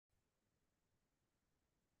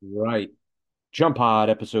Right. Chump Pod,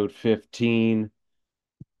 episode 15.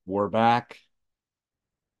 We're back.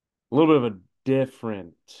 A little bit of a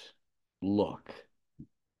different look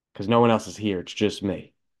because no one else is here. It's just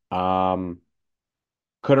me. Um,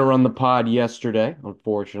 couldn't run the pod yesterday,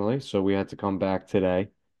 unfortunately, so we had to come back today.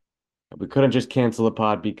 We couldn't just cancel the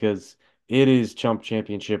pod because it is Chump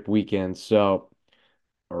Championship weekend. So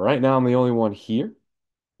right now, I'm the only one here.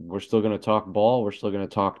 We're still going to talk ball. We're still going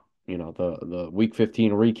to talk, the week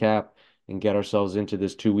 15 recap and get ourselves into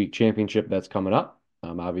this 2 week championship that's coming up.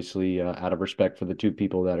 Obviously, out of respect for the two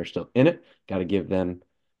people that are still in it, got to give them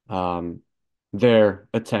um, their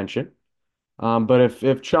attention. But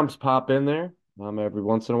if chumps pop in there every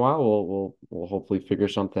once in a while, we'll hopefully figure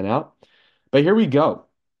something out. But here we go.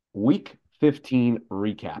 Week 15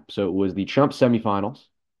 recap. So it was the Chump semifinals.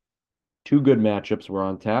 Two good matchups were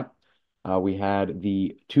on tap. We had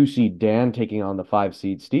the 2 seed Dan taking on the 5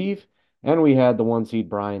 seed Steve, and we had the 1 seed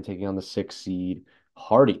Brian taking on the 6 seed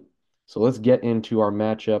Hardy. So let's get into our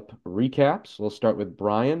matchup recaps. We'll start with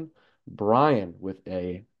Brian. Brian with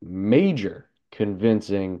a major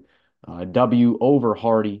convincing W over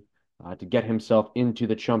Hardy to get himself into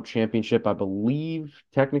the Chump Championship, I believe,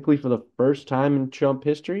 technically for the first time in Chump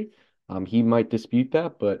history. He might dispute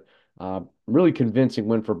that, but really convincing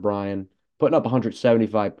win for Brian, putting up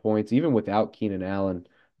 175 points, even without Keenan Allen,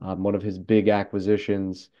 one of his big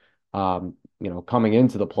acquisitions, coming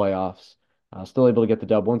into the playoffs. Still able to get the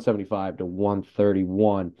dub 175 to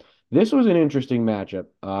 131. This was an interesting matchup.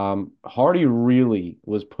 Hardy really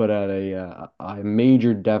was put at a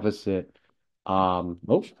major deficit.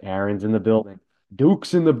 Aaron's in the building.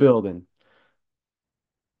 Duke's in the building.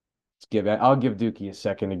 I'll give Dookie a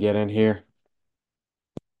second to get in here.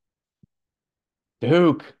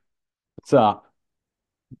 Duke, what's up?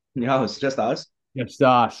 No, it's just us. Just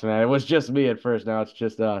us, man. It was just me at first. Now it's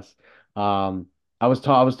just us. Um, I was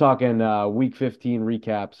talking week 15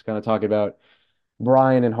 recaps, kind of talking about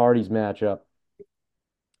Brian and Hardy's matchup.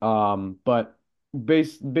 But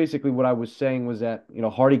basically what I was saying was that,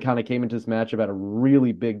 Hardy kind of came into this matchup at a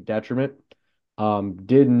really big detriment.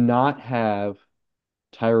 Did not have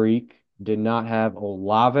Tyreek, did not have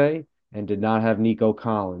Olave, and did not have Nico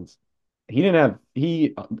Collins.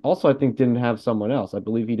 He also, I think, didn't have someone else. I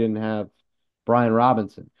believe he didn't have Brian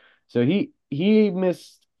Robinson. So he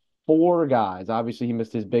missed four guys. Obviously, he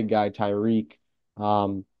missed his big guy, Tyreek.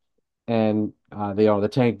 Um, and the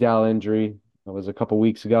Tank Dell injury that was a couple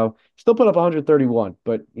weeks ago. Still put up 131,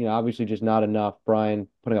 but obviously just not enough. Brian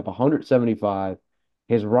putting up 175.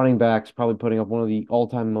 His running backs probably putting up one of the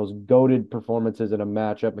all-time most goated performances in a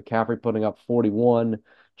matchup. McCaffrey putting up 41,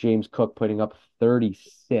 James Cook putting up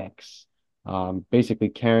 36. Basically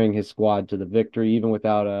carrying his squad to the victory, even with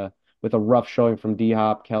a rough showing from D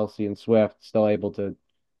Hop, Kelsey, and Swift, still able to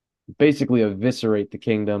basically eviscerate the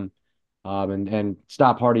kingdom, and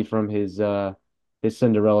stop Hardy from his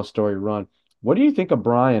Cinderella story run. What do you think of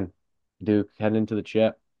Brian Duke heading into the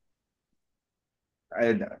chip?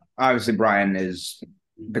 I, Obviously, Brian is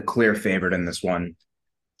the clear favorite in this one.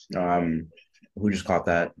 Um, who just caught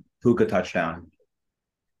that Puka touchdown?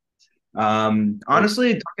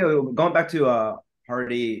 Honestly, going back to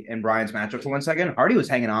Hardy and Brian's matchup for 1 second, Hardy was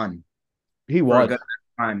hanging on He for a was. good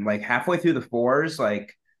time. Like halfway through the fours,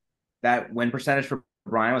 like that win percentage for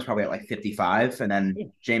Brian was probably at like 55, and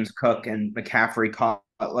then James Cook and McCaffrey caught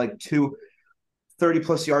like two 30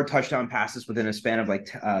 plus yard touchdown passes within a span of like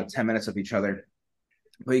 10 minutes of each other.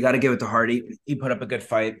 But you got to give it to Hardy. He put up a good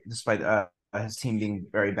fight despite his team being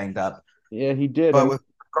very banged up. Yeah, he did. I But mean, with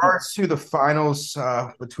regards to the finals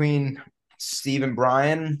between Steve and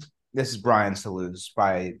Brian, this is Brian's to lose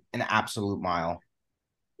by an absolute mile.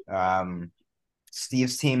 Um,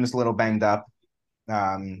 Steve's team is a little banged up.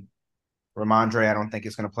 Um, Ramondre, I don't think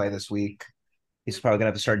is going to play this week. He's probably going to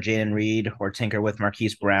have to start Jaden Reed or tinker with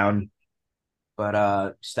Marquise Brown.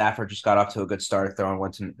 But Stafford just got off to a good start, throwing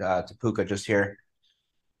one to Puka just here.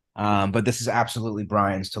 But this is absolutely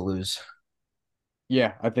Brian's to lose.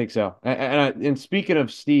 yeah, I think so. And speaking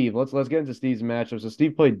of Steve, let's get into Steve's matchup. So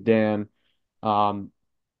Steve played Dan. Um,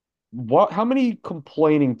 how many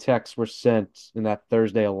complaining texts were sent in that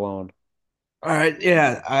Thursday alone? All right,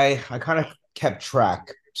 yeah, I kind of kept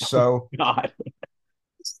track. So God.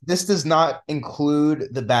 this does not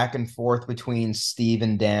include the back and forth between Steve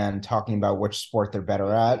and Dan talking about which sport they're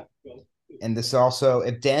better at. And this also,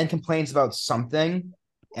 if Dan complains about something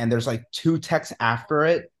and there's like two texts after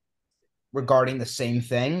it regarding the same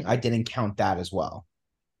thing, I didn't count that as well.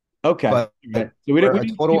 Okay. But All right. So we didn't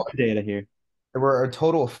keep the data here. there were a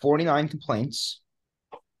total of 49 complaints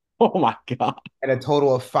Oh my God. and a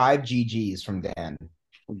total of five GGs from Dan.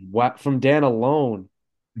 What from Dan alone?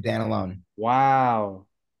 Dan alone. Wow.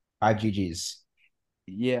 Five GGs.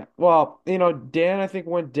 Yeah. Well, Dan I think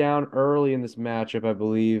went down early in this matchup, I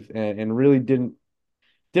believe, and really didn't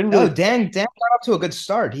Oh, really. Dan got off to a good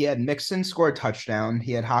start. He had Mixon score a touchdown.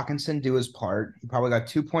 He had Hawkinson do his part. He probably got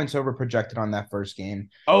 2 points over projected on that first game.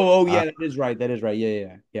 Oh, Uh, yeah, that is right. That is right. Yeah,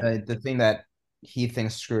 yeah, yeah. Yeah. the thing that he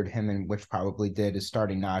thinks screwed him, and which probably did, is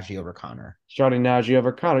starting Najee over Connor. Starting Najee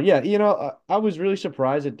over Connor. Yeah, I was really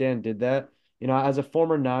surprised that Dan did that. As a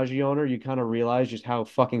former Najee owner, you kind of realize just how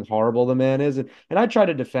fucking horrible the man is. And I tried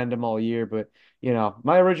to defend him all year, but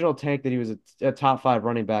my original take that he was a top five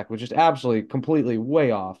running back was just absolutely, completely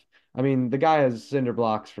way off. I mean, the guy has cinder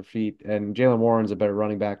blocks for feet, and Jalen Warren's a better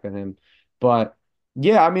running back than him. But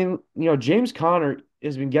yeah, I mean, James Conner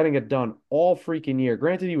has been getting it done all freaking year.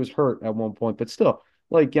 Granted, he was hurt at one point, but still.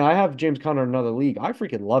 Like, I have James Conner in another league. I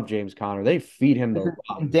freaking love James Conner. They feed him the rock.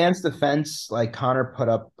 In Dan's defense, like Connor put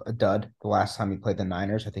up a dud the last time he played the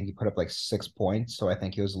Niners. I think he put up like 6 points. So I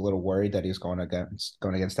think he was a little worried that he was going against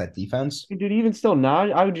that defense. Dude, even still,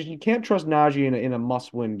 Najee, you can't trust Najee in a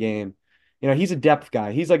must-win game. He's a depth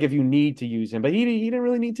guy. He's like if you need to use him, but he didn't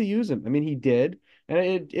really need to use him. I mean, he did, and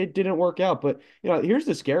it didn't work out. But here's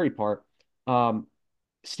the scary part. Um,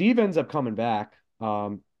 Steve ends up coming back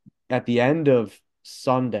at the end of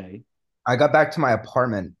Sunday. I got back to my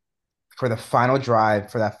apartment for the final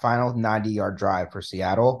drive, for that final 90-yard drive for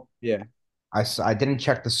Seattle. Yeah. I didn't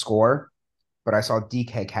check the score, but I saw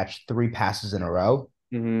DK catch 3 passes in a row.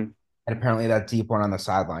 Hmm. And apparently that deep one on the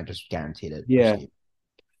sideline just guaranteed it for Yeah. Steve.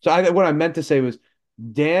 So what I meant to say was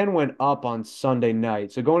Dan went up on Sunday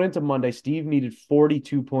night. So going into Monday, Steve needed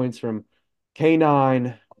 42 points from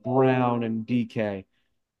K9, Brown, and DK.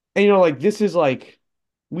 And like this is like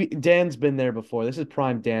Dan's been there before. This is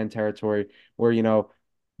prime Dan territory where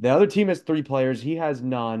the other team has three players, he has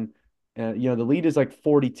none. The lead is like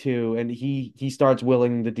 42, and he starts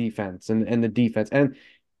willing the defense and the defense. And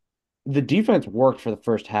the defense worked for the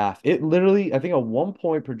first half. It literally, I think, at one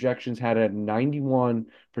point projections had a 91%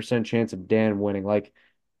 chance of Dan winning. Like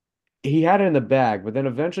he had it in the bag, but then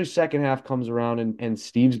eventually second half comes around and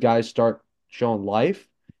Steve's guys start showing life.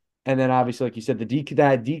 And then obviously, like you said, that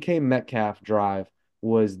DK Metcalf drive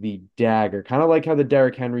was the dagger. Kind of like how the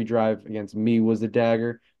Derrick Henry drive against me was the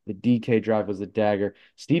dagger. The DK drive was the dagger.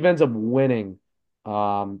 Steve ends up winning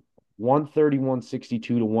 131-62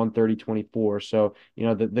 to 130-24. So,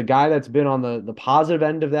 the guy that's been on the positive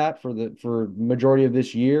end of that for majority of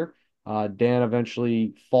this year, Dan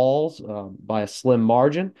eventually falls by a slim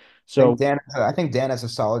margin. So I think Dan has a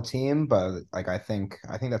solid team, but like I think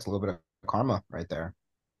that's a little bit of karma right there.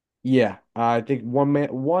 yeah, I think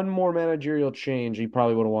one more managerial change, he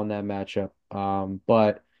probably would have won that matchup.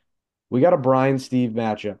 But we got a Brian Steve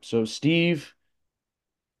matchup. So Steve,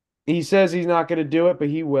 he says he's not going to do it, but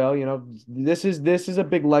he will. This is a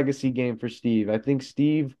big legacy game for Steve. I think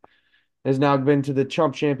Steve has now been to the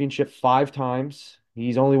Chump Championship 5 times.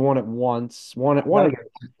 He's only won it once. Won it You gotta one.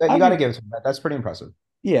 give, I you gotta give give it to him. That's pretty impressive.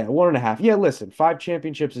 Yeah, 1.5. Yeah, listen, 5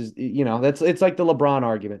 championships is that's it's like the LeBron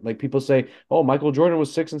argument. Like people say, oh, Michael Jordan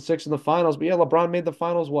was 6-6 in the finals, but yeah, LeBron made the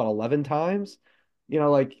finals what, 11 times?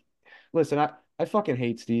 Like, listen, I fucking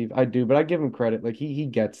hate Steve. I do, but I give him credit. Like he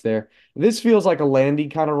gets there. This feels like a Landy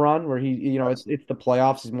kind of run where it's the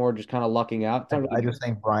playoffs is more just kind of lucking out. It's I, not I really. just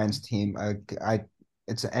think Brian's team,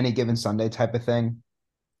 it's any given Sunday type of thing,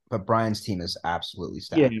 but Brian's team is absolutely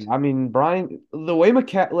Yeah, stacked. I mean, the way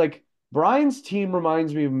Brian's team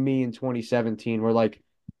reminds me of me in 2017, where like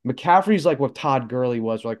McCaffrey's like what Todd Gurley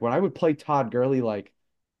was. Like when I would play Todd Gurley, like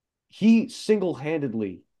he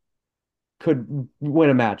single-handedly could win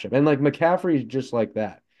a matchup. And like McCaffrey is just like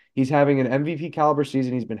that. He's having an MVP caliber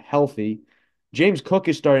season. He's been healthy. James Cook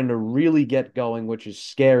is starting to really get going, which is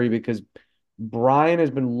scary because Brian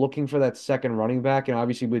has been looking for that second running back, and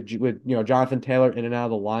obviously with Jonathan Taylor in and out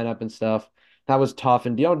of the lineup and stuff, that was tough.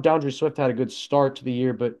 And DeAndre Swift had a good start to the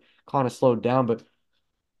year, but kind of slowed down. But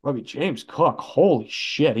I mean, James Cook, holy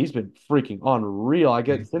shit, he's been freaking unreal. I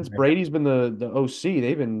get since Brady's been the OC,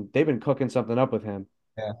 they've been cooking something up with him.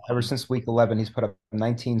 Yeah. Ever since week 11, he's put up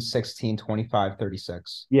 19, 16, 25,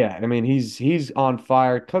 36. Yeah, I mean he's on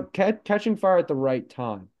fire, catching fire at the right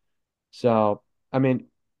time. So I mean,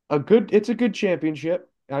 it's a good championship.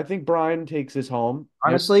 I think Brian takes this home.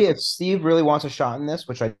 Honestly, if Steve really wants a shot in this,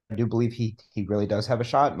 which I do believe he really does have a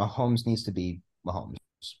shot, Mahomes needs to be Mahomes.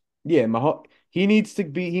 Yeah, he needs to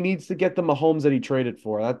get the Mahomes that he traded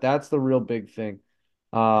for. That's the real big thing.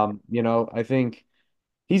 I think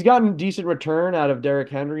he's gotten decent return out of Derrick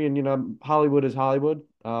Henry, and Hollywood is Hollywood.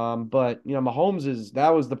 But Mahomes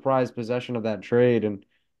that was the prized possession of that trade, and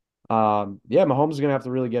yeah, Mahomes is gonna have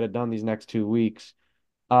to really get it done these next 2 weeks.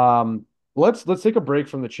 Um, let's take a break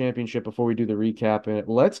from the championship before we do the recap and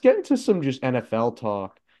let's get into some just NFL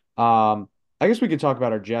talk. I guess we could talk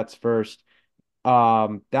about our Jets first.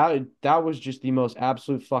 That was just the most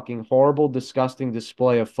absolute fucking horrible, disgusting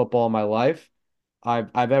display of football in my life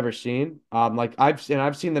I've ever seen. Like I've seen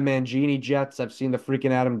the Mangini Jets, I've seen the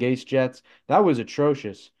freaking Adam Gase Jets. That was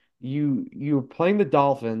atrocious. You're playing the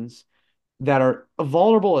Dolphins that are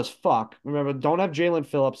vulnerable as fuck. Remember, don't have Jalen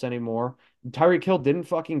Phillips anymore. Tyreek Hill didn't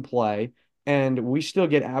fucking play, and we still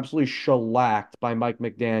get absolutely shellacked by Mike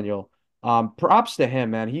McDaniel. Props to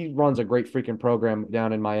him, man. He runs a great freaking program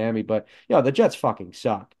down in Miami, but yeah, the Jets fucking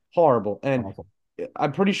suck. Horrible. And Awful.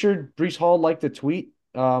 I'm pretty sure Brees Hall liked the tweet,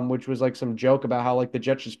 which was like some joke about how like the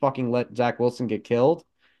Jets just fucking let Zach Wilson get killed.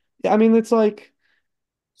 Yeah, I mean, it's like,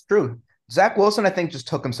 It's true. Zach Wilson, I think, just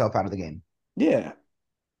took himself out of the game. yeah,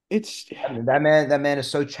 it's I mean, that man is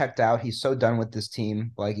so checked out. He's so done with this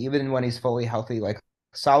team. Like even when he's fully healthy, like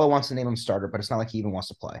Salah wants to name him starter, but it's not like he even wants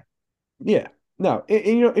to play. Yeah. No,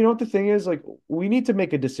 you know what the thing is? Like, we need to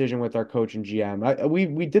make a decision with our coach and GM.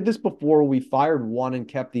 We did this before. We fired one and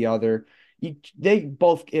kept the other. They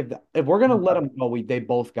both, if we're gonna let them go, they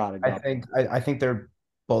both gotta I go. think I think they're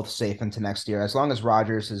both safe into next year. As long as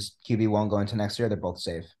Rodgers is QB1 going into next year, they're both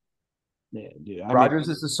safe. Yeah, dude. I mean, Rodgers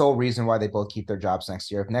is the sole reason why they both keep their jobs next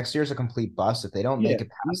year. If next year's a complete bust, if they don't yeah, make it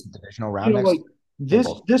past the divisional you round know, next like year, they're this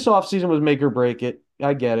both. this offseason was make or break it.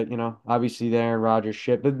 I get it. Obviously the Aaron Rodgers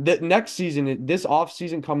shit, but the next season, this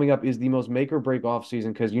offseason coming up is the most make or break offseason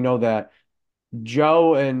because you know that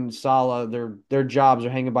Joe and Salah, their jobs are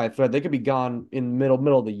hanging by a thread. They could be gone in the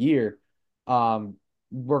middle of the year. Um,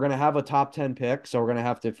 we're gonna have a top 10 pick, so we're gonna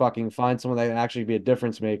have to fucking find someone that can actually be a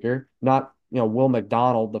difference maker, not Will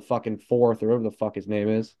McDonald, the fucking fourth or whatever the fuck his name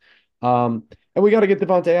is. And we got to get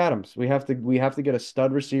Devontae Adams. We have to get a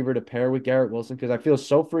stud receiver to pair with Garrett Wilson because I feel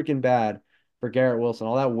so freaking bad for Garrett Wilson.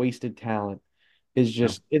 All that wasted talent is Yeah.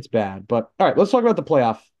 just it's bad. But all right, let's talk about the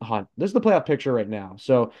playoff hunt. This is the playoff picture right now.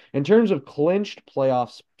 So in terms of clinched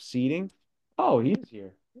playoff seeding, oh, he's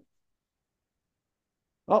here.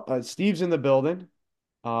 Oh, Steve's in the building.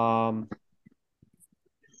 Um,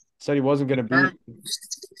 said he wasn't gonna be.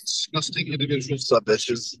 Disgusting individual. What's up,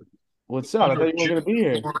 bitches? What's up? I thought you weren't gonna be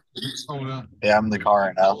here. Yeah, I'm in the car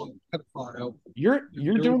right now. You're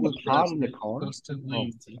doing the pod in the car. Oh,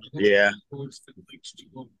 Yeah,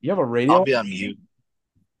 you have a I'll radio? be on mute.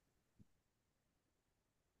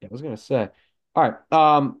 Yeah, I was gonna say. All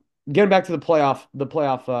right. Getting back to the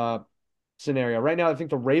playoff scenario. Right now, I think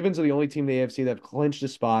the Ravens are the only team in the AFC that have clinched a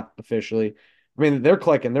spot officially. I mean, they're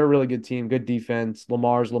clicking. They're a really good team, good defense.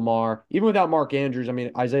 Lamar's Lamar. Even without Mark Andrews, I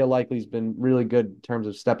mean, Isaiah Likely's been really good in terms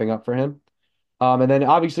of stepping up for him. And then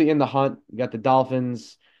obviously in the hunt, you got the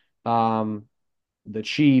Dolphins, um, the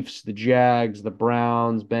Chiefs, the Jags, the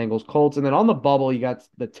Browns, Bengals, Colts, and then on the bubble, you got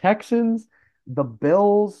the Texans, the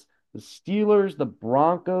Bills, the Steelers, the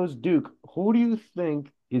Broncos. Duke, who do you think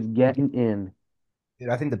is getting in? Dude,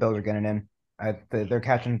 I think the Bills are getting in. They're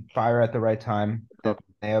catching fire at the right time.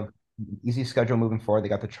 They have easy schedule moving forward. They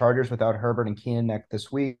got the Chargers without Herbert and Keenan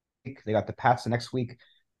this week. They got the Pats the next week.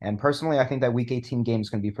 And personally, I think that Week 18 game is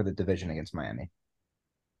going to be for the division against Miami.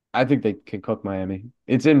 I think they can cook Miami.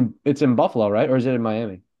 It's in Buffalo, right? Or is it in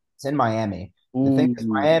Miami? It's in Miami. The thing is, Ooh,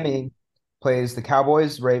 Miami plays the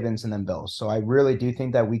Cowboys, Ravens, and then Bills. So I really do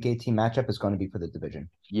think that Week 18 matchup is going to be for the division.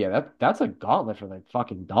 yeah, that's a gauntlet for the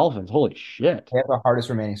fucking Dolphins. Holy shit. They have the hardest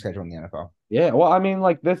remaining schedule in the NFL. Yeah, well, I mean,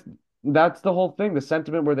 like that's the whole thing. The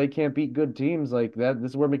sentiment where they can't beat good teams like that.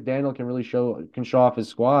 This is where McDaniel can show off his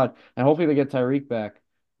squad, and hopefully they get Tyreek back.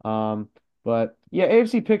 Um, but yeah,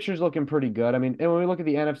 AFC picture's looking pretty good. I mean, and when we look at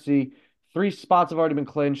the NFC, three spots have already been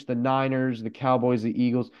clinched: the Niners, the Cowboys, the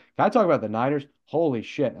Eagles. Can I talk about the Niners? Holy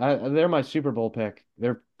shit, they're my Super Bowl pick.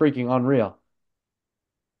 They're freaking unreal.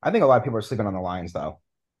 I think a lot of people are sleeping on the Lions, though.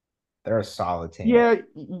 They're a solid team. Yeah,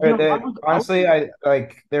 I was Honestly, I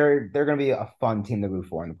like they're going to be a fun team to root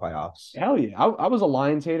for in the playoffs. hell yeah, I was a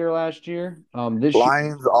Lions hater last year. This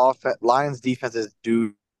year Lions defense is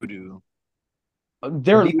doo doo. Their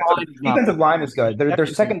their line is not defensive bad. line is good. Their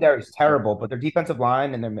Everything. secondary is terrible, but their defensive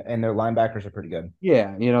line and their linebackers are pretty good.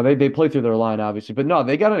 Yeah, they play through their line obviously, but no,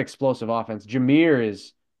 they got an explosive offense. Jameer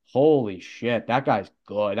is holy shit. That guy's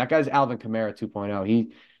good. That guy's Alvin Kamara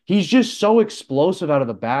 2.0. He's just so explosive out of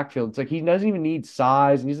the backfield. It's like he doesn't even need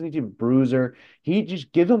size. He doesn't need to be a bruiser. He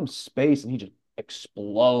just give him space and he just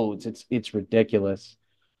explodes. It's ridiculous.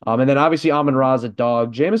 And then obviously Amon Ra's a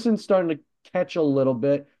dog. Jameson's starting to catch a little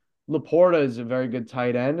bit. Laporta is a very good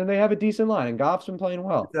tight end, and they have a decent line. And Goff's been playing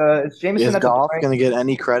well. It's Jameson Is at the Goff point. gonna get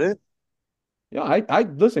any credit? Yeah, I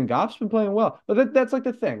listen. Goff's been playing well, but that's like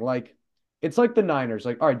the thing. Like it's like the Niners.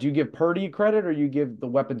 Like, all right, do you give Purdy credit or you give the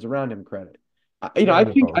weapons around him credit? You I gotta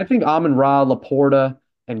give think both. Amon-Ra, Laporta,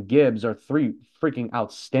 and Gibbs are three freaking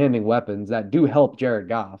outstanding weapons that do help Jared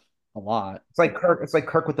Goff a lot. It's like Kirk. It's like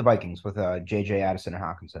Kirk with the Vikings with J.J. Addison and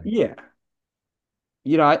Hawkinson. Yeah.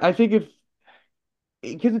 I think if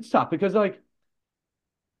because it's tough because like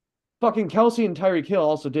fucking Kelsey and Tyreek Hill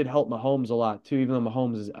also did help Mahomes a lot too, even though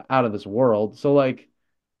Mahomes is out of this world. So like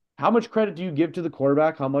how much credit do you give to the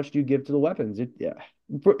quarterback? How much do you give to the weapons? Yeah.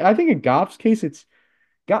 I think in Goff's case,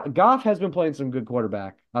 Goff has been playing some good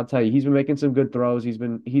quarterback. I'll tell you, he's been making some good throws. He's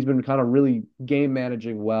been kind of really game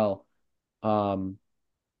managing well. Um,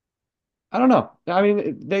 I don't know. I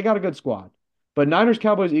mean, they got a good squad. But Niners,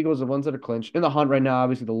 Cowboys, Eagles, the ones that are clinched in the hunt right now.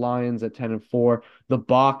 Obviously, the Lions at 10-4. The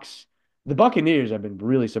Bucks, the Buccaneers have been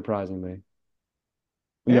really surprising me.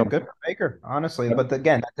 Yeah, You good for Baker, honestly. know, But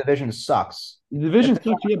again, that division sucks. the If division the,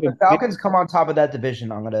 sucks. Yeah, if the Falcons come on top of that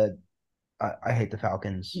division, I hate the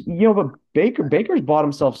Falcons. but Baker's bought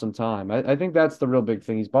himself some time. I think that's the real big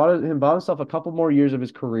thing. Bought himself a couple more years of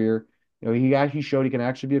his career. He actually showed he can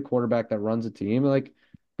actually be a quarterback that runs a team. Like,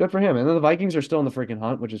 good for him. And then the Vikings are still in the freaking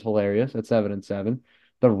hunt, which is hilarious. At 7-7.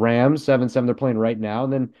 The Rams 7-7. They're playing right now.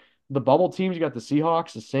 And then the bubble teams, you got the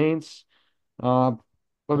Seahawks, the Saints. Uh,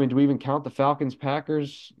 I mean, do we even count the Falcons,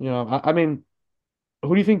 Packers? I mean,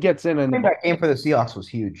 who do you think gets in? I And think that game for the Seahawks was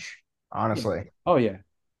huge, yeah. honestly. Oh yeah,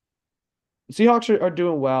 Seahawks are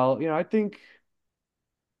doing well. I think.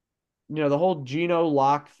 The whole Geno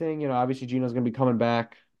lock thing, obviously Geno's going to be coming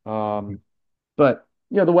back. But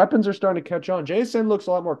the weapons are starting to catch on. Jason looks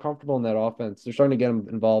a lot more comfortable in that offense. They're starting to get him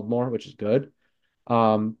involved more, which is good.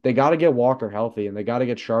 They got to get Walker healthy and they got to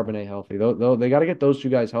get Charbonnet healthy. Though they got to get those two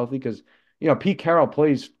guys healthy because Pete Carroll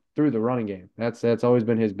plays through the running game. That's always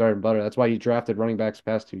been his bread and butter. That's why he drafted running backs the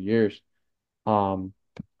past 2 years. Um,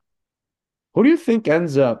 who do you think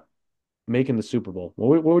ends up making the Super Bowl?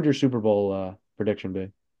 What would your Super Bowl prediction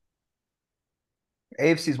be?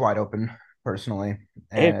 AFC's wide open, personally,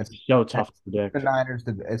 and It's so it's tough to the predict. Niners.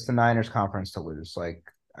 It's the Niners conference to lose. Like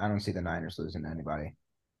I don't see the Niners losing to anybody.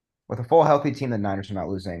 With a full healthy team, the Niners are not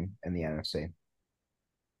losing in the NFC.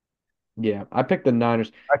 Yeah, I picked the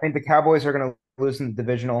Niners. I think the Cowboys are going to lose in the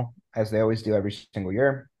divisional as they always do every single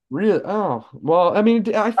year. Really? Oh, well, I mean,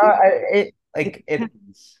 I think it If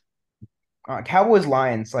depends. Cowboys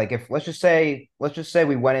Lions, like if let's just say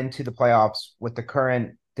we went into the playoffs with the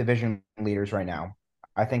current division leaders right now,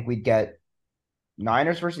 I think we'd get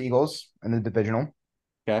Niners versus Eagles in the divisional,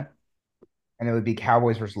 Okay. and it would be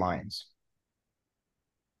Cowboys versus Lions.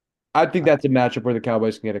 I think that's a matchup where the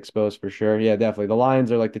Cowboys can get exposed for sure. Yeah, definitely. The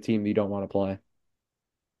Lions are like the team you don't want to play.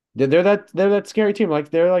 They're that scary team. Like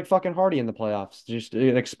they're like fucking Hardy in the playoffs. Just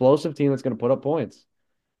an explosive team that's going to put up points.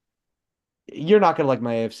 You're not going to like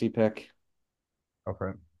my AFC pick. Go for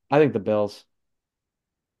it. I think the Bills.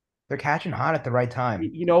 They're catching hot at the right time.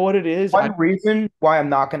 You know what it is? One reason why I'm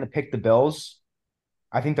not going to pick the Bills,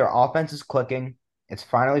 I think their offense is clicking. It's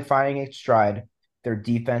finally finding its stride. Their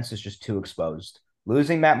defense is just too exposed.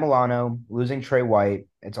 Losing Matt Milano, losing Trey White,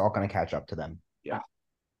 it's all going to catch up to them. Yeah.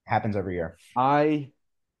 Happens every year. I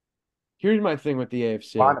Here's my thing with the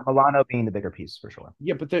AFC. Milano being the bigger piece for sure.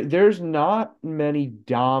 Yeah, but there's not many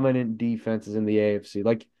dominant defenses in the AFC.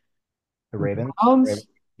 Like The Ravens, Browns,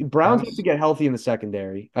 Browns have to Browns. get healthy in the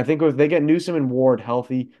secondary. I think if they get Newsom and Ward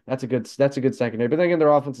healthy, that's a good secondary. But then again,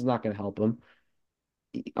 their offense is not going to help them.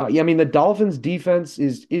 Yeah, I mean the Dolphins' defense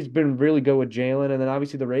is been really good with Jalen, and then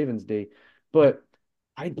obviously the Ravens' D. But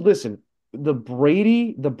I listen, the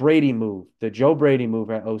Brady move, the Joe Brady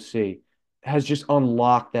move at OC has just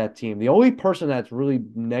unlocked that team. The only person that's really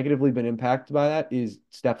negatively been impacted by that is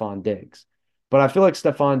Stephon Diggs. But I feel like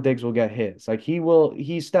Stephon Diggs will get his. Like he's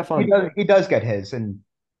He Stephon. does. He does get his, and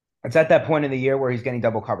it's at that point in the year where he's getting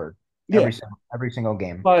double covered Yeah. every single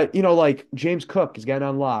game. But like James Cook is getting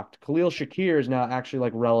unlocked. Khalil Shakir is now actually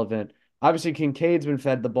like relevant. Obviously, Kincaid's been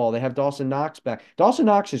fed the ball. They have Dawson Knox back. Dawson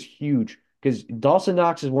Knox is huge because Dawson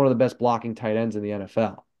Knox is one of the best blocking tight ends in the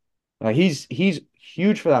NFL. He's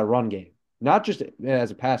huge for that run game, not just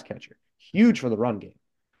as a pass catcher. Huge for the run game.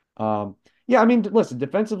 Yeah, I mean, listen,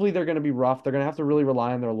 defensively they're going to be rough. They're going to have to really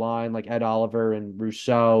rely on their line, like Ed Oliver and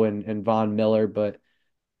Rousseau and Von Miller. But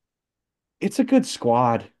it's a good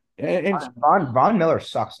squad. And Von Miller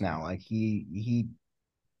sucks now. Like he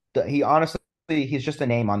honestly he's just a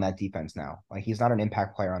name on that defense now. Like he's not an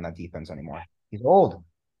impact player on that defense anymore. He's old.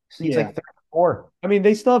 He's yeah, like 34. I mean,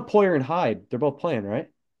 they still have Poyer and Hyde. They're both playing, right?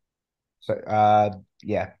 So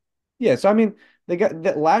yeah. Yeah. So I mean, they got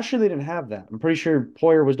that last year. They didn't have that. I'm pretty sure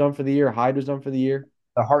Poyer was done for the year. Hyde was done for the year.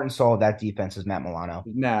 The heart and soul of that defense is Matt Milano.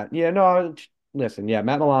 Matt. Yeah. No. Listen. Yeah.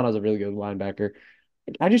 Matt Milano's a really good linebacker.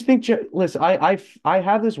 I just think, listen, I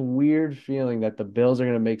have this weird feeling that the Bills are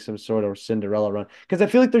going to make some sort of Cinderella run because I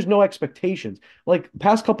feel like there's no expectations. Like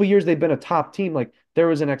past couple years, they've been a top team. Like there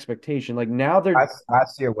was an expectation. Like now they're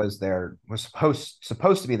Last year was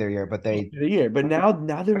supposed to be their year, but they the year, but now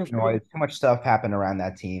they're a freaking noise. Too much stuff happened around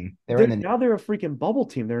that team. They're in the now they're a freaking bubble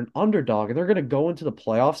team. They're an underdog, and they're gonna go into the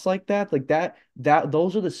playoffs like that. Like that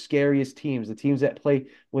those are the scariest teams, the teams that play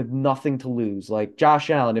with nothing to lose. Like Josh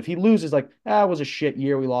Allen, if he loses, like, it was a shit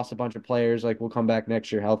year. We lost a bunch of players. Like we'll come back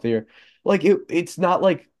next year healthier. Like it's not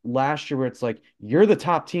like last year where it's like you're the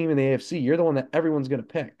top team in the AFC. You're the one that everyone's gonna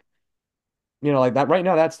pick. Like that right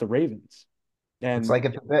now, that's the Ravens. It's And like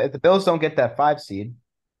if the Bills don't get that 5 seed,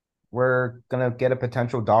 we're gonna get a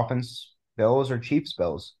potential Dolphins Bills or Chiefs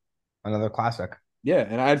Bills, another classic. yeah,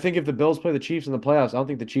 and I think if the Bills play the Chiefs in the playoffs, I don't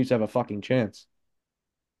think the Chiefs have a fucking chance.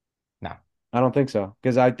 No, I don't think so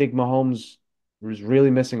because I think Mahomes was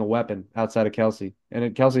really missing a weapon outside of Kelsey,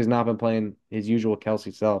 and Kelsey's not been playing his usual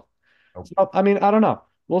Kelsey self. nope. So I mean, I don't know.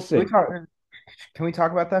 We'll Can we see. talk? Can we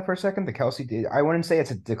talk about that for a second? The Kelsey did. I wouldn't say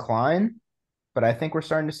it's a decline, but I think we're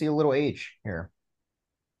starting to see a little age here.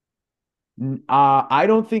 I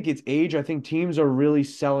don't think it's age. I think teams are really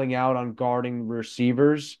selling out on guarding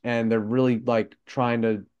receivers, and they're really like trying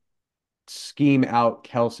to scheme out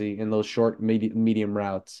Kelsey in those short, medium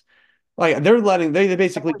routes. Like they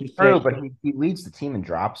basically just True, say, but he leads the team in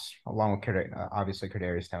drops along with obviously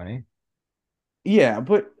Kadarius Toney. yeah.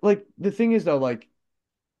 But like the thing is though, like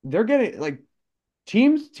they're getting like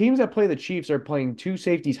teams that play the Chiefs are playing two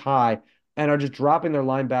safeties high and are just dropping their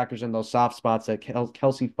linebackers in those soft spots that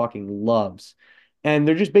Kelsey fucking loves. And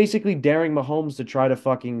they're just basically daring Mahomes to try to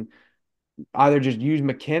fucking either just use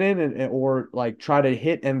McKinnon or like try to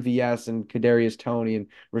hit MVS and Kadarius Toney and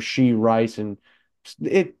Rasheed Rice and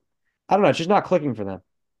it. I don't know. It's just not clicking for them.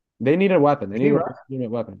 They need a weapon. They need He a right.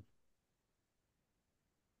 legitimate weapon.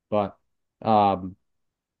 But I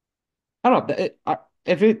don't know.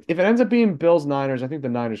 If it ends up being Bills Niners, I think the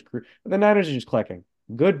Niners are just clicking.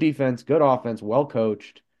 Good defense, good offense, well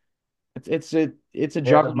coached. It's a They're the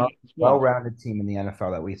juggernaut most as well. well-rounded team in the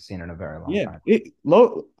NFL that we've seen in a very long Yeah. time.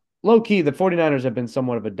 Low key, the 49ers have been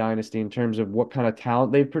somewhat of a dynasty in terms of what kind of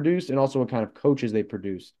talent they've produced and also what kind of coaches they've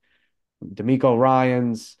produced. D'Amico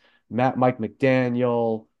Ryans, Mike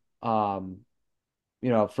McDaniel, um,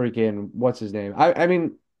 freaking what's his name? I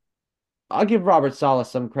mean, I'll give Robert Saleh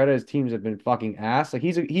some credit. His teams have been fucking ass. Like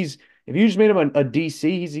he's if you just made him a DC,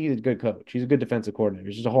 he's a good coach. He's a good defensive coordinator.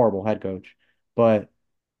 He's just a horrible head coach. But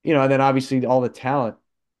and then obviously all the talent,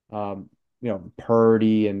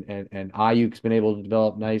 Purdy and Ayuk's been able to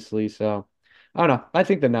develop nicely. So I don't know. I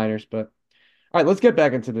think the Niners, but all right, let's get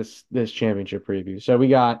back into this championship preview. So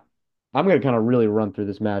I'm gonna kind of really run through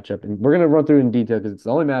this matchup, and we're gonna run through it in detail because it's the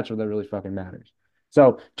only matchup that really fucking matters.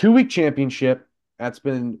 So 2-week championship.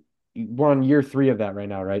 We're on year three of that right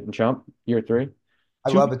now, right? In Chump, year three. I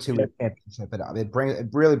Two love week a two-week championship. It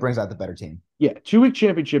really brings out the better team. Yeah, 2-week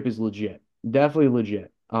championship is legit. Definitely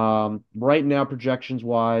legit. Right now, projections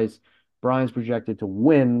wise, Brian's projected to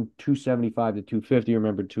win 275 to 250.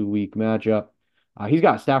 Remember, 2-week matchup. He's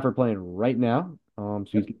got Stafford playing right now. So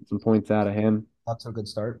he's Yep. getting some points out of him. That's a good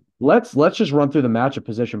start. Let's just run through the matchup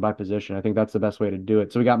position by position. I think that's the best way to do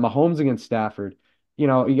it. So we got Mahomes against Stafford. You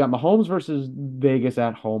got Mahomes versus Vegas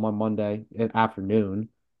at home on Monday afternoon.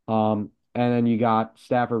 And then you got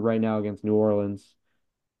Stafford right now against New Orleans.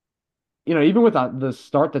 Even with the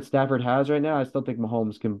start that Stafford has right now, I still think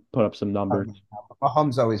Mahomes can put up some numbers.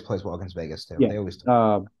 Mahomes always plays well against Vegas too. Yeah. They always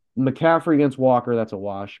do. McCaffrey against Walker, that's a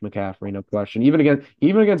wash. McCaffrey, no question. Even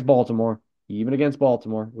against Baltimore,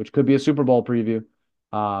 which could be a Super Bowl preview.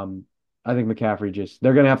 I think McCaffrey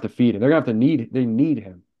they're gonna have to feed him. They need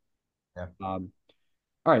him. Yeah.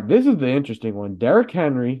 All right, this is the interesting one. Derrick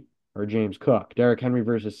Henry or James Cook. Derrick Henry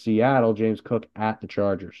versus Seattle, James Cook at the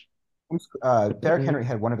Chargers. Derrick Henry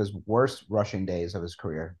had one of his worst rushing days of his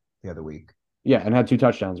career the other week. Yeah, and had 2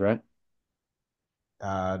 touchdowns, right?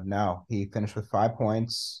 No, he finished with 5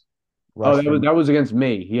 points, Oh, rushed that was from that was against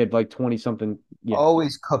me. He had like 20 something. Yeah.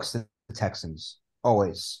 always cooks the Texans.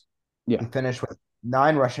 Always. Yeah. He finished with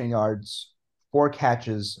 9 rushing yards, 4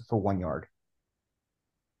 catches for 1 yard.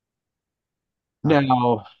 Uh,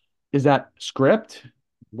 Now, is that script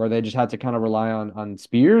where they just had to kind of rely on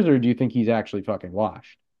Spears, or do you think he's actually fucking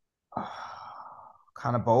washed?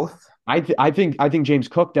 kind of both. I think James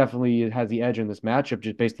Cook definitely has the edge in this matchup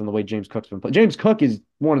just based on the way James Cook's been playing. James Cook is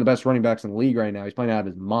one of the best running backs in the league right now. He's playing out of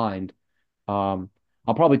his mind. Um,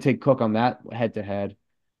 I'll probably take Cook on that head to head.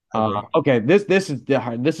 I agree. Okay, this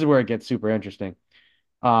is where it gets super interesting.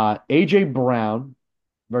 AJ Brown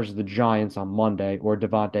versus the Giants on Monday or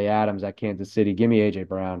Devontae Adams at Kansas City. Give me AJ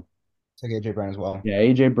Brown. Take AJ Brown as well. Yeah,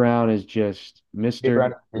 AJ Brown is just AJ Mr.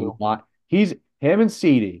 Brown, too. Lot. He's him and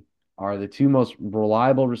CeeDee are the two most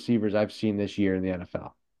reliable receivers I've seen this year in the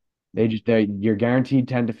NFL. You're guaranteed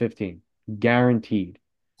 10 to 15. Guaranteed.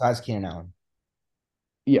 Besides Keenan Allen.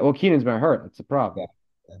 Yeah, well, Keenan's been hurt. That's the Yeah. problem.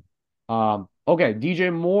 Yeah. Okay,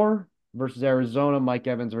 DJ Moore versus Arizona, Mike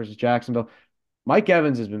Evans versus Jacksonville. Mike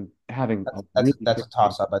Evans has been having That's a that's really that's good a year.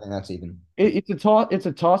 toss up. I think that's even. It's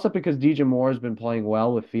a toss up because DJ Moore has been playing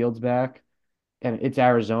well with Fields back, and it's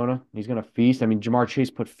Arizona. He's gonna feast. I mean, Jamar Chase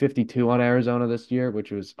put 52 on Arizona this year,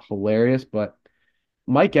 which was hilarious. But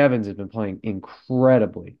Mike Evans has been playing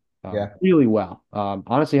incredibly, Yeah. really well.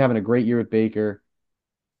 Honestly, having a great year with Baker.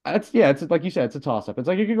 It's like you said, it's a toss up. It's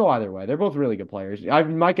like it could go either way. They're both really good players.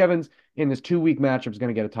 Mike Evans in this 2 week matchup is going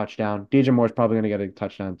to get a touchdown. DJ Moore's probably going to get a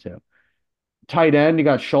touchdown too. Tight end, you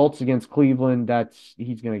got Schultz against Cleveland.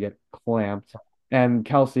 He's going to get clamped, and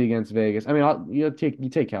Kelsey against Vegas. I mean, you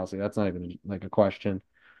take Kelsey. That's not even like a question.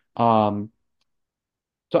 Um,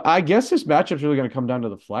 so I guess this matchup's really going to come down to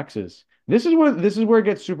the flexes. This is where it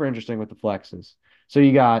gets super interesting with the flexes. So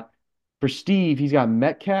you got for Steve, he's got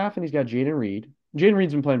Metcalf and he's got Jaden Reed. Jaden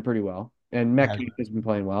Reed's been playing pretty well, and Yeah. Metcalf has been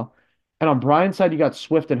playing well. And on Brian's side, you got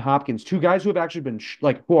Swift and Hopkins, two guys who have actually been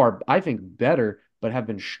like who are I think better, but have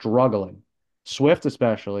been struggling. Swift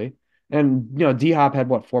especially, and D Hop had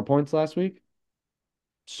what 4 points last week.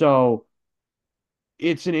 So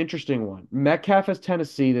it's an interesting one. Metcalf has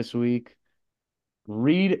Tennessee this week.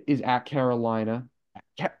 Reed is at Carolina.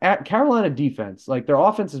 At Carolina defense, like their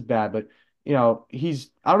offense is bad, but I don't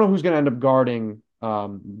know who's going to end up guarding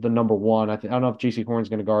the number one. I don't know if JC Horn's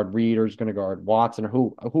going to guard Reed or is going to guard Watson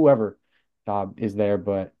or whoever is there,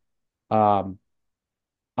 but um,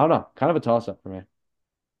 I don't know. Kind of a toss up for me.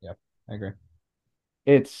 Yep. I agree.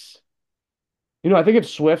 It's I think if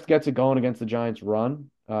Swift gets it going against the Giants' run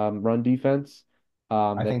defense,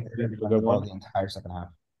 I that's think they're going to be a running good the ball one, the entire second half.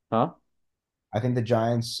 huh? I think the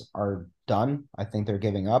Giants are done. I think they're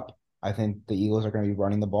giving up. I think the Eagles are going to be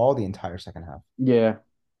running the ball the entire second half. Yeah,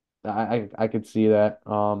 I could see that.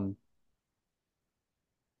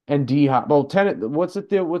 And D Hop. Well, what's the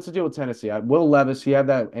deal? What's the deal with Tennessee? Will Levis, he had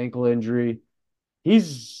that ankle injury.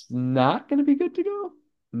 He's not going to be good to go.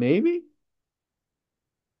 Maybe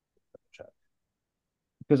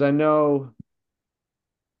because I know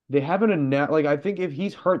they haven't announced. Like I think if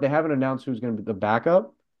he's hurt, they haven't announced who's going to be the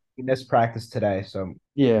backup. He missed practice today, so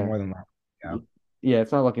Yeah, more than that. Yeah. yeah,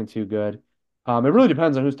 it's not looking too good. It really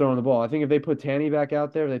depends on who's throwing the ball. I think if they put Tanny back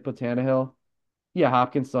out there, if they put Tannehill. Yeah,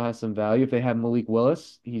 Hopkins still has some value. If they have Malik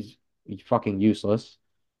Willis, he's fucking useless.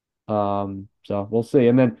 So we'll see.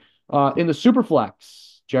 And then in the super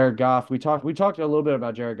flex, Jared Goff, we talked a little bit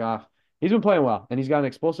about Jared Goff. He's been playing well, and he's got an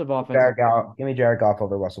explosive offense. Jared Goff, give me Jared Goff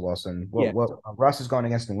over Russell Wilson. Yeah, What Russ is going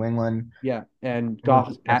against New England. yeah. And New England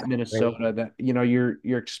Goff is defense at is great. Minnesota. That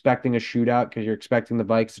you're expecting a shootout because you're expecting the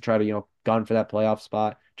Vikes to try to gun for that playoff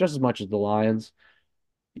spot just as much as the Lions.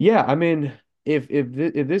 Yeah, I mean, if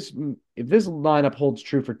this lineup holds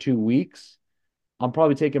true for 2 weeks, I'm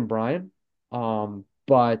probably taking Brian.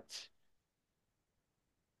 But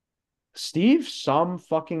Steve some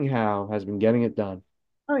fucking how has been getting it done.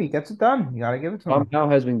 Oh, he gets it done. You got to give it to him. Somehow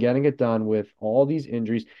has been getting it done with all these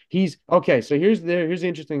injuries. He's okay. So here's the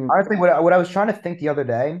interesting. Honestly, what I was trying to think the other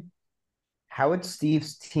day, how would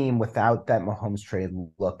Steve's team without that Mahomes trade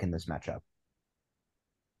look in this matchup?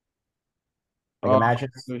 Like Uh, imagine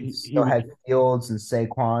so Steve he still would had Fields and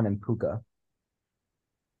Saquon and Puka.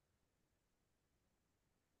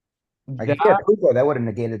 Like if he had that Puka, that would have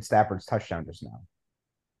negated Stafford's touchdown just now.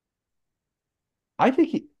 I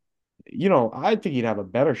think I think he'd have a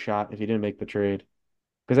better shot if he didn't make the trade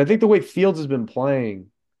because I think the way Fields has been playing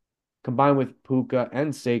combined with Puka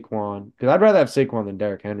and Saquon because I'd rather have Saquon than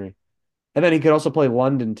Derrick Henry. And then he could also play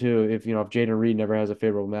London too if Jaden Reed never has a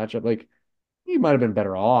favorable matchup. Like he might have been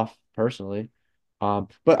better off personally. But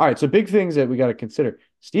all right, so big things that we got to consider.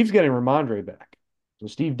 Steve's getting Ramondre back. So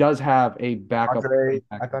Steve does have a backup Andre,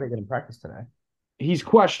 quarterback. I thought he didn't practice today. He's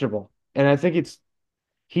questionable. And I think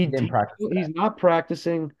He didn't practice today. he's not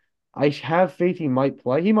practicing. I have faith he might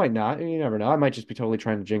play. He might not. You never know. I might just be totally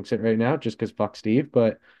trying to jinx it right now just because fuck Steve.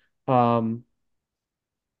 But um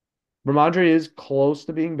Ramondre is close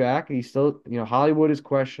to being back. He's still, Hollywood is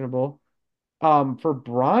questionable. For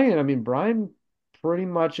Brian, I mean, Brian pretty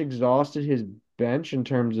much exhausted his bench in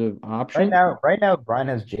terms of options. Right now, Brian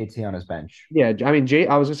has JT on his bench. Yeah, I mean,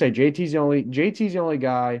 I was gonna say JT's the only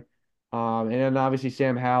guy. And then obviously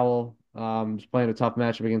Sam Howell is playing a tough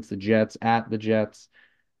matchup against the Jets at the Jets.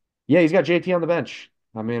 Yeah, he's got JT on the bench.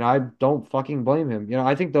 I mean, I don't fucking blame him.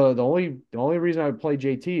 I think the only reason I would play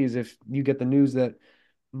JT is if you get the news that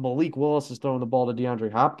Malik Willis is throwing the ball to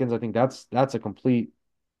DeAndre Hopkins. I think that's a complete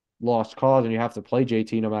lost cause, and you have to play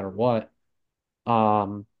JT no matter what.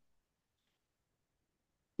 Um,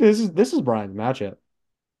 this is Brian's matchup,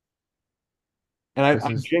 and This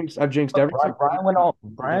I've is jinxed look, everything.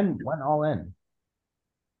 Brian went all in.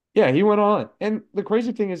 Yeah, he went on, and the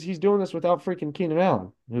crazy thing is he's doing this without freaking Keenan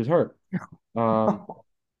Allen, who's hurt. Um,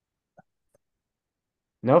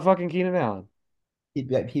 no fucking Keenan Allen. He'd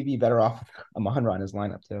be better off with Amon-Ra in his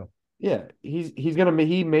lineup too. Yeah,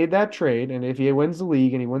 he made that trade, and if he wins the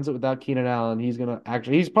league and he wins it without Keenan Allen, he's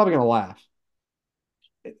probably gonna laugh.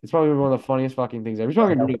 It's probably one of the funniest fucking things ever. He's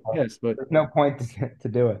probably gonna be pissed, but There's no point to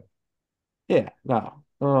do it. yeah,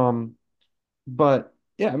 no. But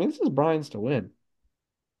yeah, I mean, this is Brian's to win.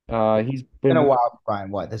 He's Been a been while,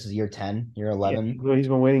 Brian. What? This is year 10, year yeah, 11. he's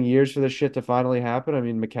been waiting years for this shit to finally happen. I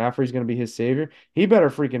mean, McCaffrey's gonna be his savior. He better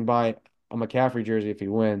freaking buy a McCaffrey jersey if he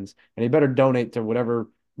wins, and he better donate to whatever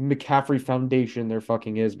McCaffrey Foundation there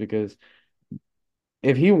fucking is, because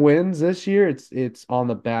if he wins this year, it's on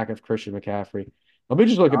the back of Christian McCaffrey. Let me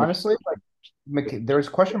just look at Honestly, like there's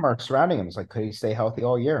question marks surrounding him. It's like, could he stay healthy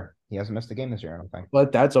all year? He hasn't missed a game this year, I don't think.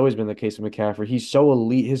 but that's always been the case with McCaffrey. He's so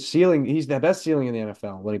elite. His ceiling, he's the best ceiling in the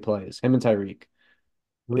NFL when he plays. Him and Tyreek.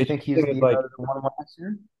 Do we It's think he's thing is the like 1-1 next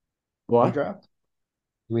year? what? Redraft?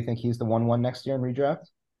 Do we think he's the 1-1 next year in redraft?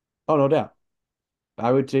 Oh, no doubt.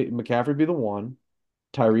 I would take McCaffrey be the one.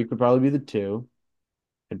 Tyreek would probably be the two.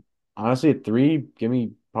 And honestly, at three, give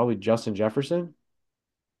me probably Justin Jefferson.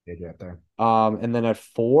 JJ up there. And then at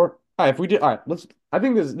four, all right, if we did, all right, let's. I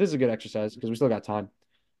think this is a good exercise because we still got time.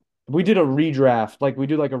 If we did a redraft, like we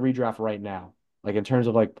do like a redraft right now, like in terms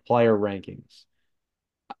of like player rankings,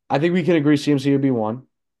 I think we can agree CMC would be one.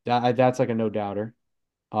 That's like a no doubter.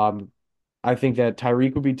 Um, I think that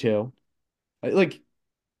Tyreek would be two. Like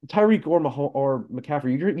Tyreek or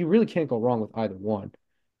McCaffrey, you really can't go wrong with either one.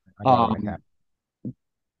 I'd rather Um, McCaffrey.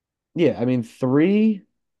 yeah, I mean three,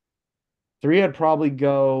 I'd probably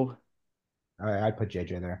go I'd put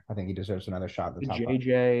JJ there. I think he deserves another shot at the top five.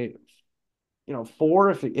 JJ.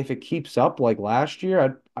 Four if it keeps up like last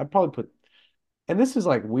year, I'd probably put. And this is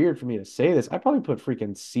like weird for me to say this. I'd probably put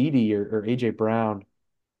freaking CD or AJ Brown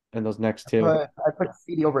in those next two. I put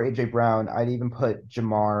CD over AJ Brown. I'd even put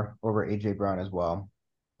Jamar over AJ Brown as well.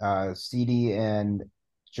 CD and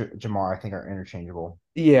Jamar, I think, are interchangeable.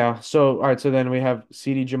 Yeah. So all right. So then we have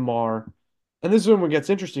CD Jamar, and this is when it gets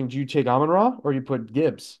interesting. Do you take Amon-Ra or you put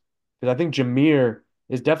Gibbs? Because I think Jameer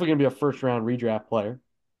is definitely going to be a first round redraft player.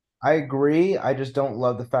 I agree. I just don't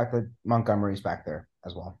love the fact that Montgomery's back there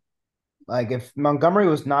as well. Like if Montgomery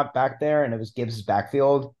was not back there and it was Gibbs'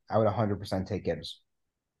 backfield, I would 100% take Gibbs.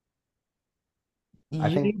 I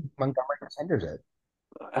Yeah. think Montgomery hinders it.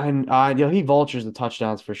 And he vultures the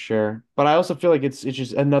touchdowns for sure. But I also feel like it's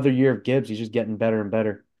just another year of Gibbs. He's just getting better and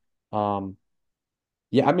better. Um,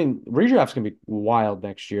 yeah, I mean, redraft's gonna be wild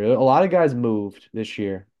next year. A lot of guys moved this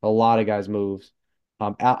year. A lot of guys moved.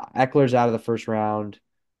 Eckler's out of the first round.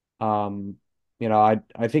 Um, I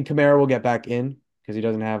think Kamara will get back in because he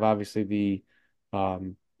doesn't have obviously the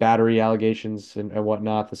battery allegations and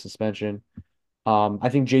whatnot, the suspension. I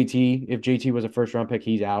think JT, if JT was a first round pick,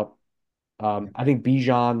 he's out. I think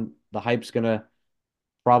Bijan, the hype's gonna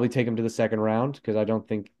probably take him to the second round because I don't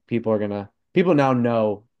think people now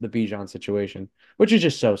know the Bijan situation, which is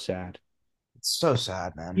just so sad. It's so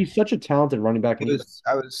sad, man. He's such a talented running back, He and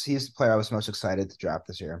he's the player I was most excited to draft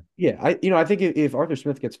this year. yeah, I think if Arthur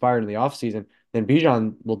Smith gets fired in the offseason, then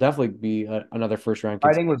Bijan will definitely be another first round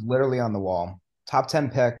Writing was literally on the wall. Top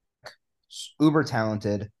 10 pick, uber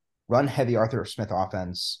talented, run heavy Arthur Smith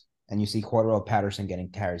offense, and you see Cordero Patterson getting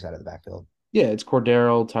carries out of the backfield. Yeah, it's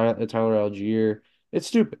Cordero, Tyler Algier. It's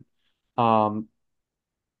stupid. Um,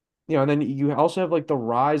 and then you also have like the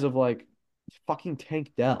rise of like fucking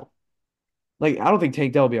Tank Dell. Like, I don't think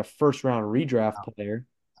Tank Dell will be a first round redraft player.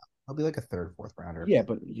 He'll be like a third, fourth rounder. Yeah,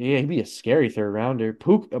 but yeah, he'd be a scary third rounder.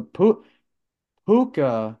 Puka,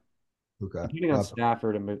 Luka, depending on love.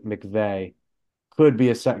 Stafford and McVay, could be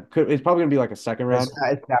a sec. It's probably gonna be like a second round.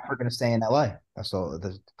 Is Stafford going to stay in LA? That's all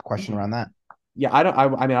the question around that. Yeah, I don't. I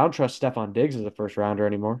mean, I don't trust Stephon Diggs as a first rounder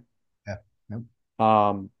anymore. Yeah. Nope.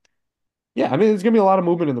 Um, yeah, I mean, there's gonna be a lot of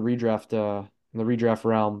movement in the redraft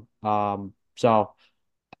realm. So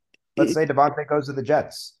Let's it, say Devontae goes to the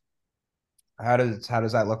Jets. How does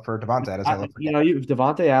that look for Devontae? How does that look for if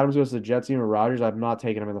Devontae Adams goes to the Jets, even Rodgers, I'm not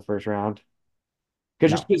taking him in the first round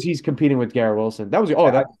because just No. because he's competing with Garrett Wilson. That was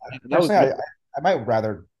I, that was personally, I might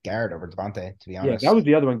rather Garrett over Devontae, to be yeah, that honest. was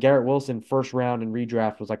the other one. Garrett Wilson first round and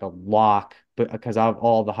redraft was like a lock, but because of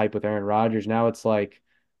all the hype with Aaron Rodgers, now it's like,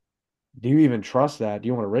 do you even trust that? Do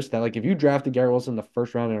you want to risk that? Like if you drafted Garrett Wilson in the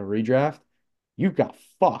first round in a redraft, you got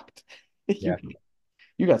fucked. You Yeah.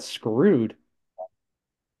 you got screwed.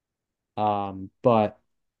 But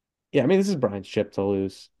yeah, I mean, this is Brian's chip to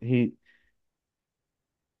lose.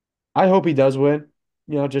 I hope he does win.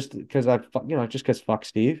 Just because just because fuck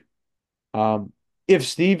Steve. Um, if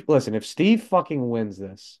Steve fucking wins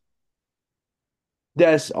this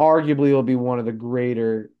arguably will be one of the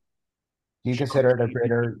greater Do you consider it a championship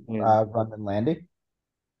greater wins. run than Landy?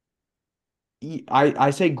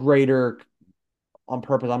 I say greater on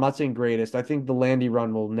purpose. I'm not saying greatest. I think the Landy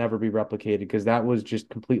run will never be replicated because that was just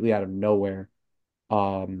completely out of nowhere.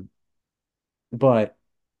 Um, but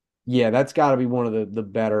yeah, that's got to be one of the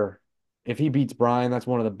better. If he beats Brian, that's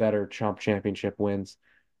one of the better Chump Championship wins.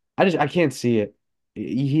 I can't see it.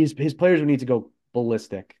 His players would need to go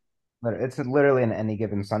ballistic. But it's literally an any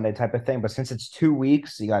given Sunday type of thing. But since it's 2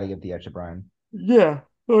 weeks, you got to give the edge to Brian. Yeah.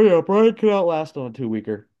 Oh yeah, Brian could outlast on a 2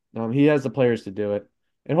 weeker. He has the players to do it,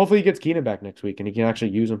 and hopefully he gets Keenan back next week and he can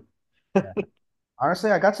actually use him. Yeah.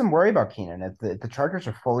 Honestly, I got some worry about Keenan. If the Chargers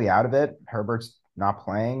are fully out of it, Herbert's not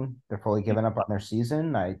playing, they're fully giving up on their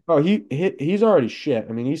season. Oh, he's already shit.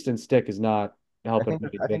 I mean, Easton Stick is not helping him I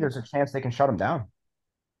think anything. there's a chance they can shut him down.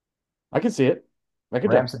 I can see it. I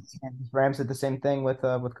could Rams definitely did, Rams did the same thing with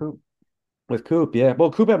Coop. with Coop. Yeah,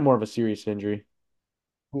 well, Coop had more of a serious injury.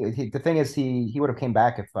 The thing is, he would have came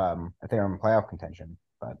back if they were in playoff contention,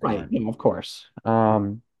 but they Right. weren't. Yeah, of course.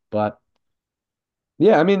 But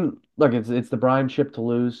yeah, I mean, look, it's the Brian chip to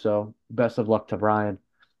lose, so best of luck to Brian.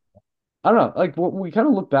 I don't know. Like when we kind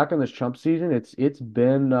of look back on this Trump season, it's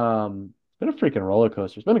been a freaking roller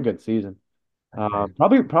coaster. It's been a good season. I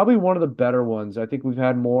agree. Probably one of the better ones. I think we've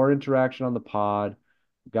had more interaction on the pod.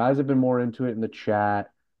 Guys have been more into it in the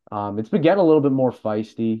chat. It's been getting a little bit more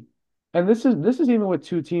feisty. And this is even with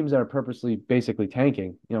two teams that are purposely basically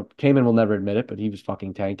tanking. Cayman will never admit it, but he was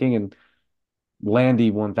fucking tanking, and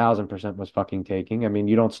Landy 1000% was fucking tanking. I mean,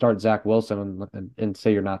 you don't start Zach Wilson and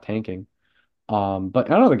say you're not tanking. But I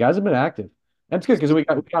don't know, the guys have been active. That's good because we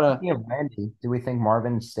got a Speaking of Randy, do we think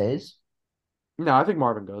Marvin stays? no, I think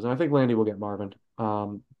Marvin goes, and I think Landy will get Marvin.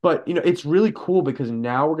 But it's really cool because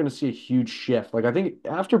now we're gonna see a huge shift. Like I think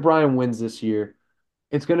after Brian wins this year,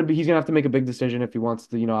 he's gonna have to make a big decision if he wants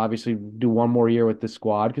to, obviously do one more year with this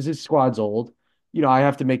squad because his squad's old. I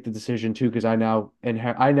have to make the decision too because I now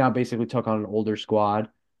basically took on an older squad.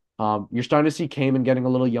 You're starting to see Cayman getting a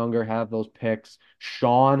little younger, have those picks.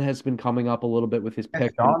 Sean has been coming up a little bit with his Yeah,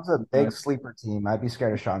 pick. Sean's a big sleeper team. I'd be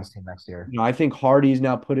scared of Sean's team next year. I think Hardy's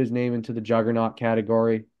now put his name into the juggernaut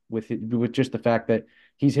category with just the fact that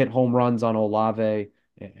he's hit home runs on Olave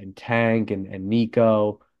and Tank and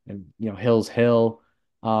Nico and Hill's Hill.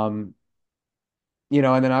 Um,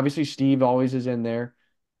 and then obviously Steve always is in there.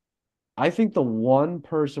 I think the one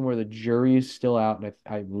person where the jury is still out,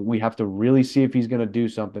 and we have to really see if he's going to do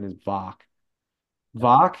something, is Vach.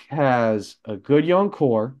 Vach has a good young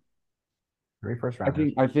core. Three first I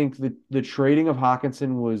rounders. think I think the trading of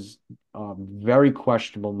Hawkinson was a very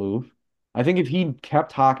questionable move. I think if he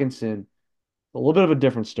kept Hawkinson, a little bit of a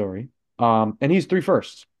different story. And he's three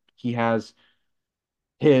firsts. He has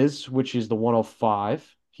his, which is the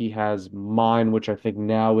 105. He has mine, which I think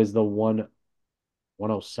now is the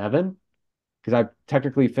 107, because I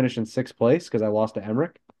technically finished in sixth place because I lost to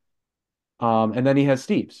Emmerich. And then he has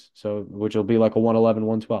Steve's, so which will be like a 111,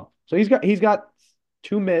 112. So he's got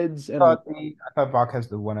two mids and a I thought Vok has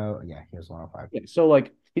the 10. Yeah, he has 105. yeah, so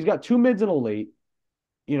like he's got two mids and a late.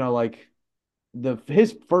 Like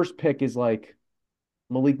his first pick is like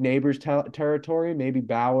Malik Neighbors territory, maybe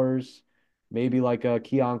Bowers, maybe like a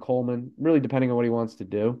Keon Coleman, really depending on what he wants to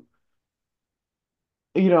do.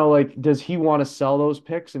 Like does he want to sell those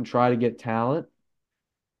picks and try to get talent?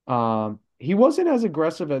 He wasn't as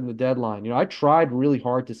aggressive in the deadline. I tried really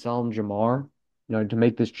hard to sell him Jamar, to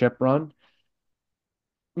make this chip run.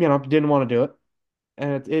 Didn't want to do it.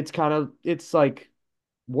 And it's like,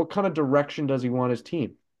 what kind of direction does he want his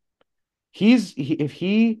team? If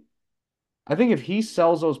he I think if he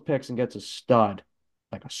sells those picks and gets a stud,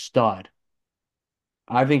 like a stud,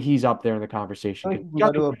 I think he's up there in the conversation. Oh, he 'Cause can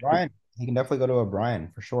go to O'Brien. He can definitely go to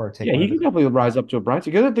O'Brien for sure. Take yeah, one he of can his. definitely rise up to a Bryant.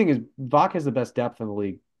 The other thing is Vach has the best depth in the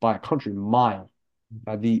league by a country mile.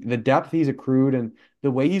 The depth he's accrued and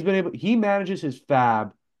the way he manages his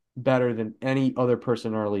fab better than any other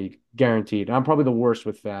person in our league, guaranteed. And I'm probably the worst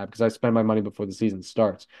with fab because I spend my money before the season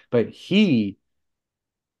starts. But he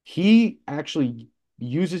actually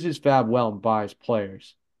uses his fab well and buys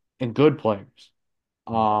players and good players.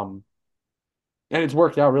 Um, and it's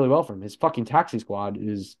worked out really well for him. His fucking taxi squad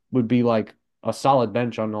would be like a solid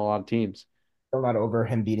bench on a lot of teams. Still not over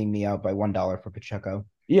him beating me out by $1 for Pacheco.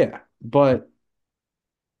 Yeah, but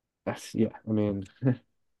that's yeah. I mean,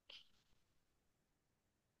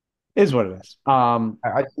 Is what it is.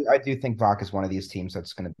 I do think Vok is one of these teams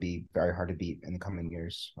that's going to be very hard to beat in the coming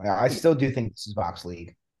years. I still do think this is Vok's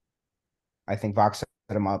league. I think Vok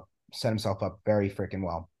set himself up very freaking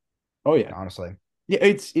well, Oh yeah. honestly. Yeah,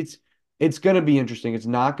 it's gonna be interesting. It's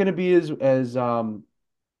not gonna be as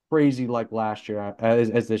crazy like last year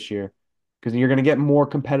as this year, because you're gonna get more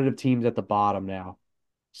competitive teams at the bottom now.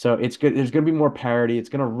 So it's good. There's gonna be more parity. It's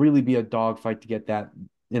gonna really be a dogfight to get that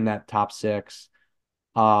in that top six.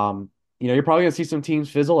 You're probably gonna see some teams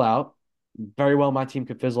fizzle out. Very well, my team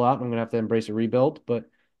could fizzle out. I'm gonna have to embrace a rebuild, but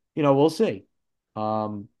we'll see.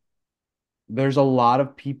 Um, there's a lot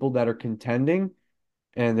of people that are contending,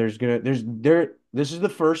 and this is the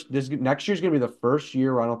first this next year's gonna be the first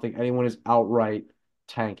year where I don't think anyone is outright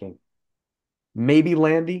tanking. Maybe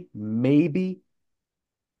Landy, maybe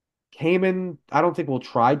Cayman. I don't think we'll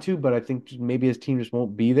try to, but I think maybe his team just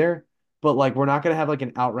won't be there. But like we're not gonna have like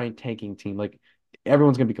an outright tanking team. Like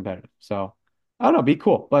everyone's gonna be competitive. So I don't know, be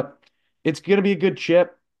cool. But it's gonna be a good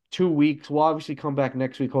chip. 2 weeks. We'll obviously come back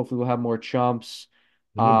next week. Hopefully we'll have more chumps.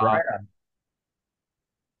 Ooh, Uh, Brian,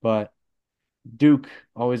 but Duke,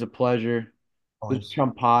 always a pleasure. This is always.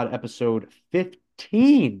 Chump Pod episode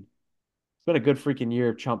 15. It's been a good freaking year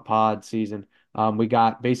of Chump Pod season. We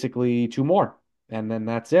got basically two more, and then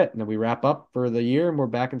that's it. And then we wrap up for the year, and we're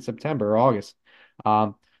back in September or August.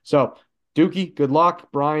 So, Dookie, good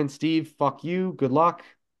luck. Brian, Steve, fuck you. Good luck.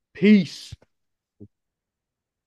 Peace.